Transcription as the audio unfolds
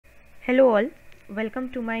Hello all, welcome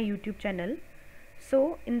to my YouTube channel.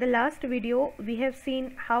 So in the last video we have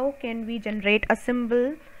seen how can we generate a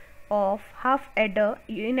symbol of half adder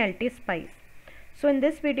in LTspice. So in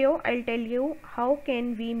this video I'll tell you how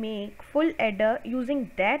can we make full adder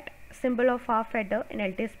using that symbol of half adder in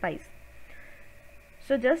LTspice.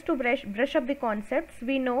 So just to brush up the concepts,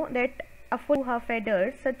 we know that a full half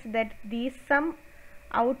adder such that the sum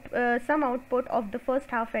output of the first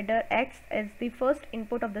half adder acts as the first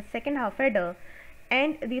input of the second half adder,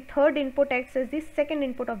 and the third input acts as the second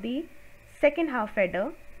input of the second half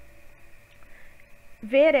adder,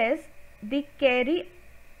 whereas the carry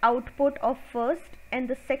output of first and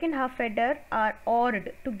the second half adder are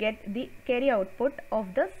ORed to get the carry output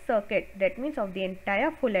of the circuit, that means of the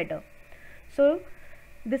entire full adder. So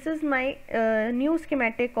this is my new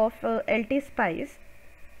schematic of LTspice.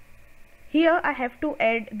 Here I have to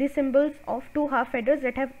add the symbols of two half adders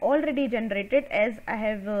that have already generated, as I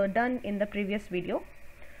have done in the previous video.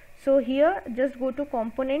 So here just go to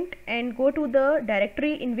component and go to the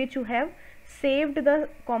directory in which you have saved the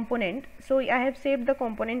component. So I have saved the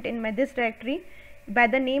component in this directory by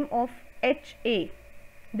the name of HA.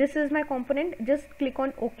 This is my component. Just click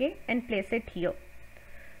on OK and place it here.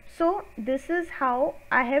 So this is how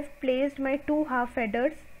I have placed my two half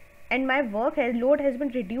adders, and my load has been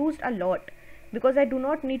reduced a lot because I do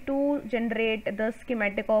not need to generate the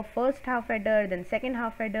schematic of first half adder then second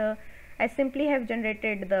half adder. I simply have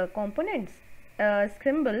generated the components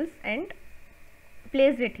symbols and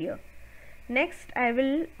placed it here. Next I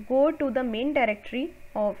will go to the main directory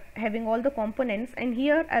of having all the components, and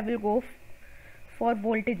here I will go for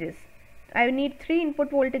voltages. I need 3 input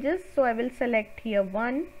voltages, so I will select here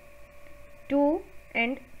 1, 2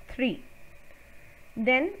 and 3.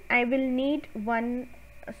 Then I will need one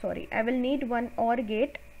OR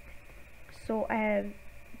gate, so I have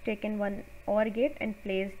taken one OR gate and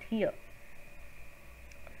placed here.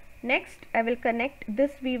 Next I will connect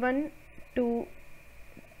this V1 to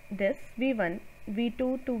this V1,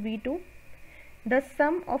 V2 to V2. The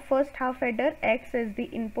sum of first half adder acts as the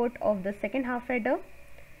input of the second half adder.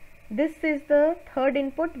 This is the third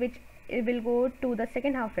input which will go to the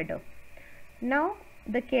second half adder. Now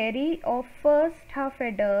the carry of first half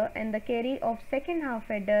adder and the carry of second half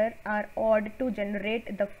adder are ORed to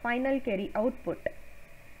generate the final carry output,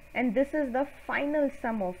 and this is the final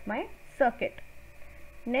sum of my circuit.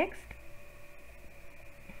 Next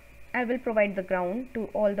I will provide the ground to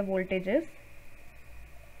all the voltages,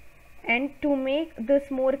 and to make this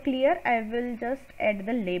more clear I will just add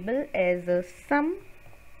the label as a sum,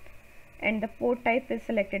 and the port type is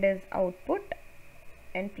selected as output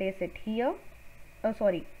and place it here.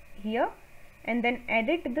 Here, and then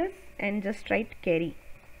edit this and just write carry.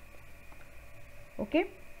 Okay,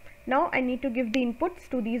 now I need to give the inputs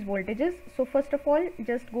to these voltages. So first of all,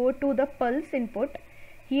 just go to the pulse input.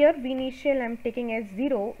 Here V initial I am taking as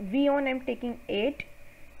 0, V on I am taking 8,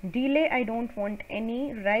 delay I don't want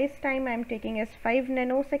any, rise time I am taking as 5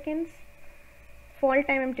 nanoseconds, fall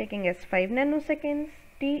time I am taking as 5 nanoseconds,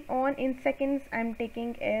 T on in seconds I am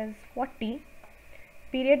taking as 40,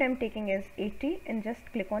 period I am taking as 80, and just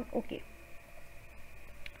click on OK.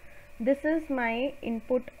 This is my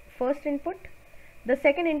input, first input. The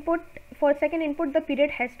second input, for second input the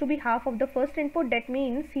period has to be half of the first input. That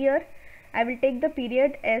means here I will take the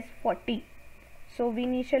period as 40. So V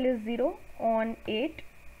initial is 0, on 8,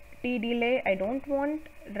 T delay I don't want,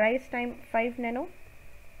 rise time 5 nano,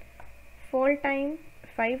 fall time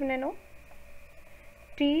 5 nano,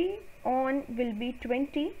 T on will be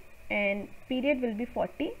 20 and period will be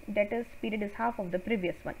 40, that is period is half of the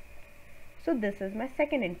previous one. So this is my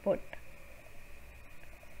second input.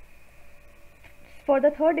 For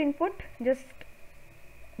the third input, just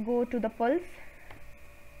go to the pulse,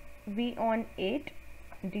 V on 8,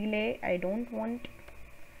 delay I don't want,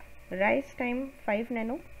 rise time 5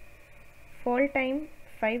 nano, fall time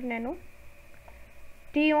 5 nano,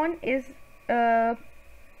 T on is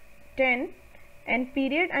 10, and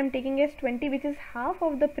period I am taking as 20, which is half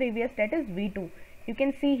of the previous, that is V2. You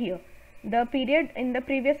can see here the period in the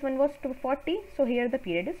previous one was 40, so here the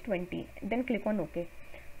period is 20. Then click on OK.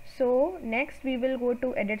 So next we will go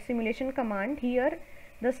to edit simulation command. Here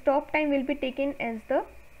the stop time will be taken as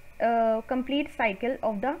the complete cycle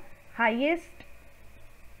of the highest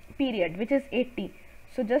period, which is 80.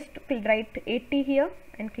 So just write 80 here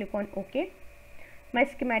and click on OK. My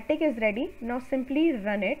schematic is ready. Now simply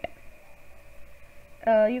run it.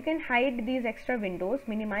 You can hide these extra windows,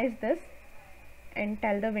 minimize this and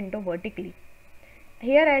tell the window vertically.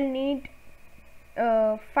 Here I'll need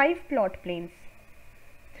 5 plot planes.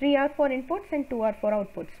 3 are for inputs and 2 are for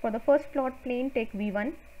outputs. For the first plot plane take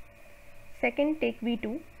V1, second take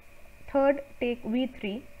V2, third take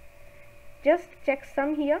V3. Just check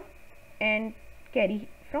sum here and carry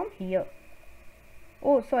from here.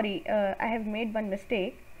 Oh sorry, I have made one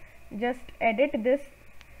mistake. Just edit this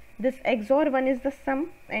XOR 1 is the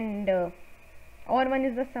sum and OR 1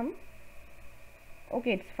 is the sum.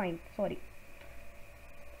 Okay, it's fine, sorry.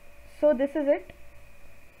 So this is it.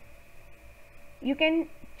 You can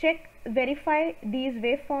verify these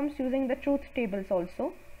waveforms using the truth tables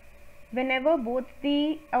also. Whenever all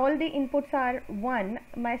the inputs are 1,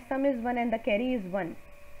 my sum is 1 and the carry is 1.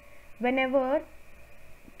 Whenever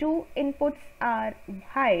 2 inputs are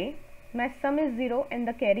high, my sum is 0 and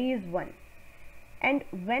the carry is 1. And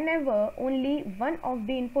whenever only one of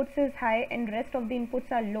the inputs is high and rest of the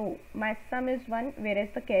inputs are low, my sum is 1 whereas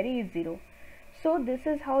the carry is 0. So this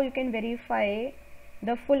is how you can verify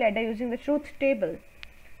the full adder using the truth table.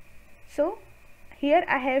 So here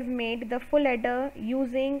I have made the full adder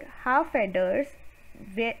using half adders,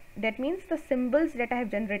 that means the symbols that I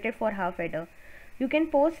have generated for half adder. You can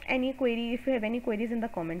post any query if you have any queries in the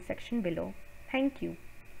comment section below. Thank you.